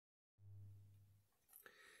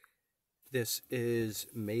This is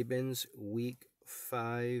Mabyn's week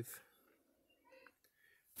 5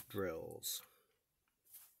 drills.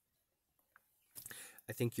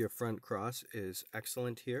 I think your front cross is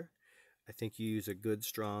excellent here. I think you use a good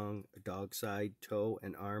strong dog side toe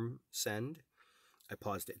and arm send. I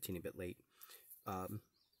paused it a teeny bit late.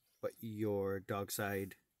 But your dog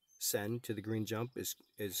side send to the green jump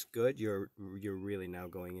is good. You're really now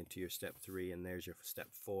going into your step 3, and there's your step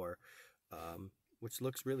 4, which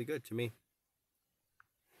looks really good to me.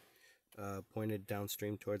 Pointed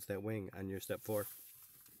downstream towards that wing on your step 4.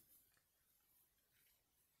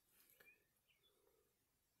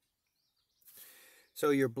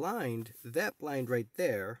 So your blind, that blind right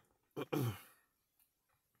there.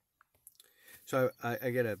 So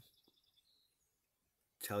I gotta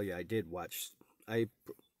tell you, I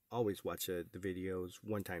always watch the videos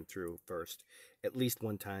one time through first, at least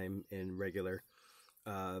one time in regular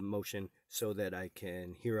motion, so that I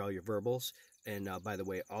can hear all your verbals. And by the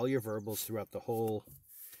way, all your verbals throughout the whole,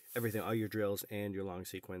 everything, all your drills and your long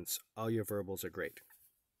sequence, all your verbals are great.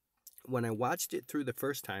 When I watched it through the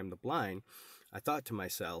first time, the blind, I thought to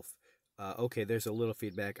myself, okay, there's a little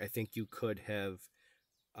feedback. I think you could have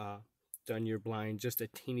done your blind just a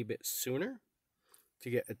teeny bit sooner to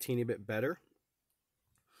get a teeny bit better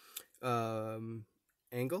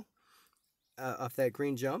angle off that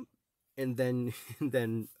green jump. And then,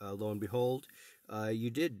 lo and behold,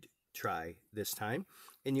 you did try this time,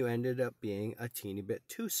 and you ended up being a teeny bit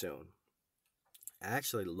too soon. I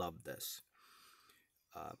actually love this.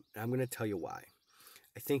 I'm going to tell you why.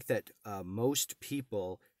 I think that most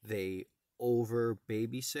people, they over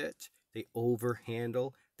babysit, they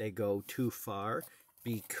overhandle, they go too far,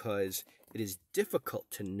 because it is difficult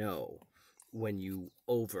to know when you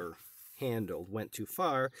overhandled, went too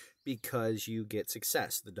far, because you get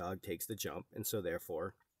success. The dog takes the jump, and so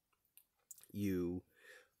therefore you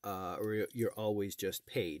or you're always just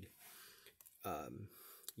paid.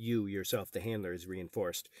 You yourself, the handler, is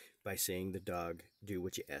reinforced by seeing the dog do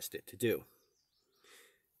what you asked it to do.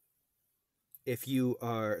 If you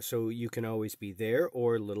are, so you can always be there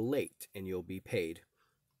or a little late, and you'll be paid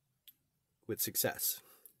with success.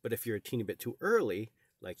 But if you're a teeny bit too early,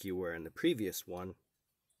 like you were in the previous one,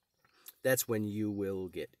 that's when you will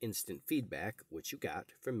get instant feedback, which you got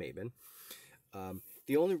from Mabyn.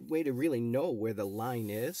 The only way to really know where the line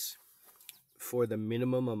is for the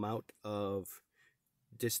minimum amount of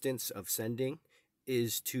distance of sending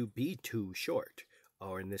is to be too short,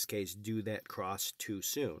 or in this case, do that cross too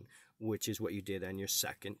soon, which is what you did on your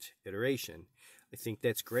second iteration. I think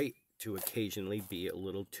that's great to occasionally be a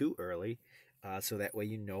little too early, so that way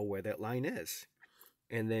you know where that line is.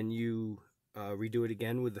 And then you redo it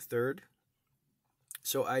again with the third.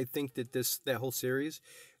 So I think that that whole series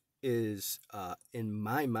is, in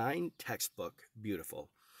my mind, textbook beautiful.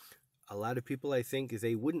 A lot of people, I think,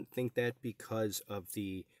 they wouldn't think that because of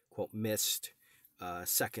the, quote, missed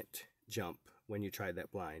second jump when you tried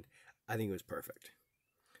that blind. I think it was perfect.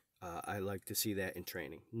 I like to see that in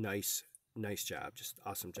training. Nice job. Just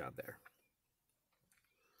awesome job there.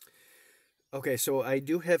 Okay, so I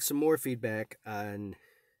do have some more feedback on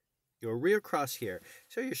your rear cross here.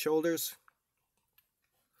 So your shoulders,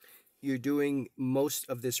 you're doing most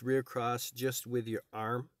of this rear cross just with your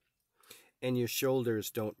arm, and your shoulders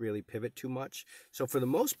don't really pivot too much. So for the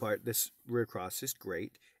most part, this rear cross is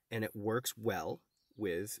great, and it works well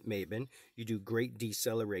with Mabyn. You do great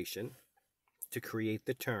deceleration to create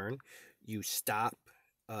the turn. You stop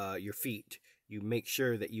your feet. You make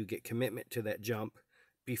sure that you get commitment to that jump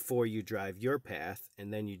before you drive your path,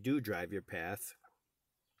 and then you do drive your path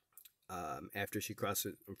after she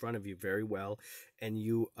crosses in front of you very well, and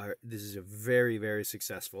this is a very, very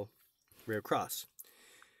successful rear cross.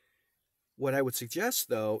 What I would suggest,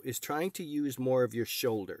 though, is trying to use more of your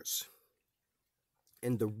shoulders.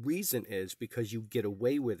 And the reason is because you get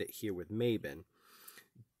away with it here with Mabyn,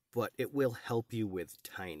 but it will help you with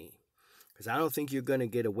Tiny. Because I don't think you're going to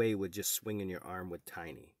get away with just swinging your arm with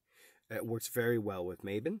Tiny. It works very well with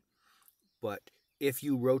Mabyn, but if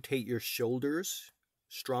you rotate your shoulders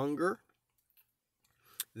stronger,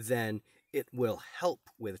 then it will help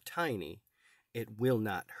with Tiny. It will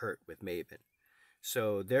not hurt with Mabyn.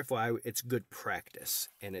 So therefore, it's good practice,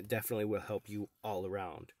 and it definitely will help you all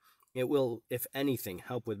around. It will, if anything,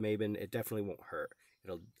 help with Mabyn. It definitely won't hurt.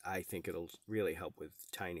 I think it'll really help with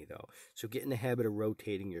Tiny, though. So get in the habit of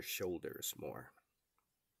rotating your shoulders more.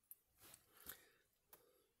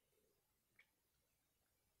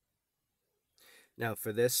 Now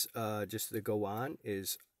for this, just to go on,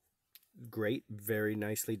 is great, very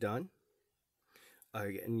nicely done.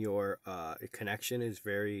 Again, your connection is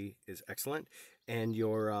excellent, and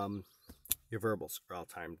your Your verbals are all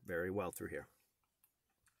timed very well through here.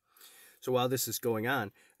 So while this is going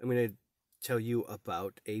on, I'm going to tell you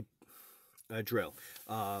about a drill.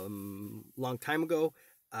 Long time ago,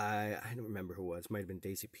 I don't remember who it was. Might have been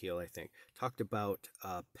Daisy Peel, I think. Talked about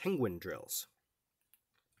penguin drills.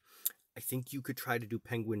 I think you could try to do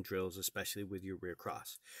penguin drills, especially with your rear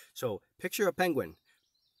cross. So picture a penguin.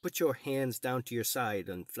 Put your hands down to your side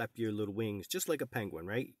and flap your little wings, just like a penguin,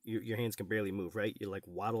 right? Your hands can barely move, right? You like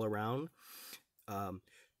waddle around.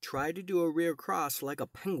 Try to do a rear cross like a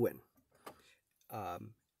penguin.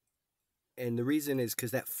 And the reason is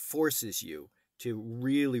because that forces you to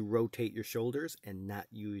really rotate your shoulders and not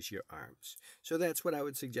use your arms. So that's what I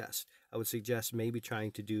would suggest. I would suggest maybe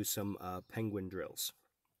trying to do some penguin drills.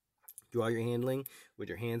 Do all your handling with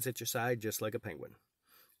your hands at your side, just like a penguin.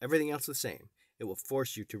 Everything else the same. It will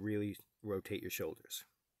force you to really rotate your shoulders.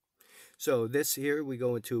 So this here, we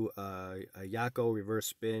go into a Yako reverse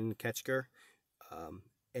spin Ketchker,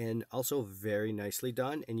 and also very nicely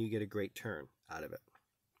done, and you get a great turn out of it.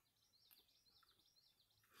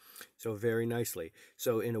 So very nicely.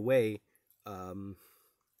 So in a way,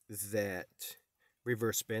 that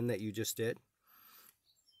reverse spin that you just did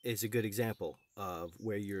is a good example of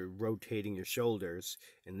where you're rotating your shoulders,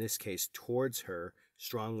 in this case towards her,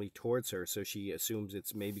 strongly towards her, so she assumes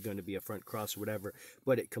it's maybe going to be a front cross or whatever,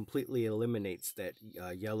 but it completely eliminates that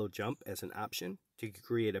yellow jump as an option to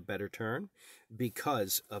create a better turn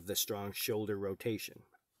because of the strong shoulder rotation.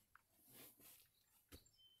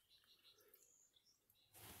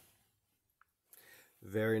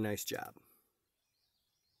 Very nice job.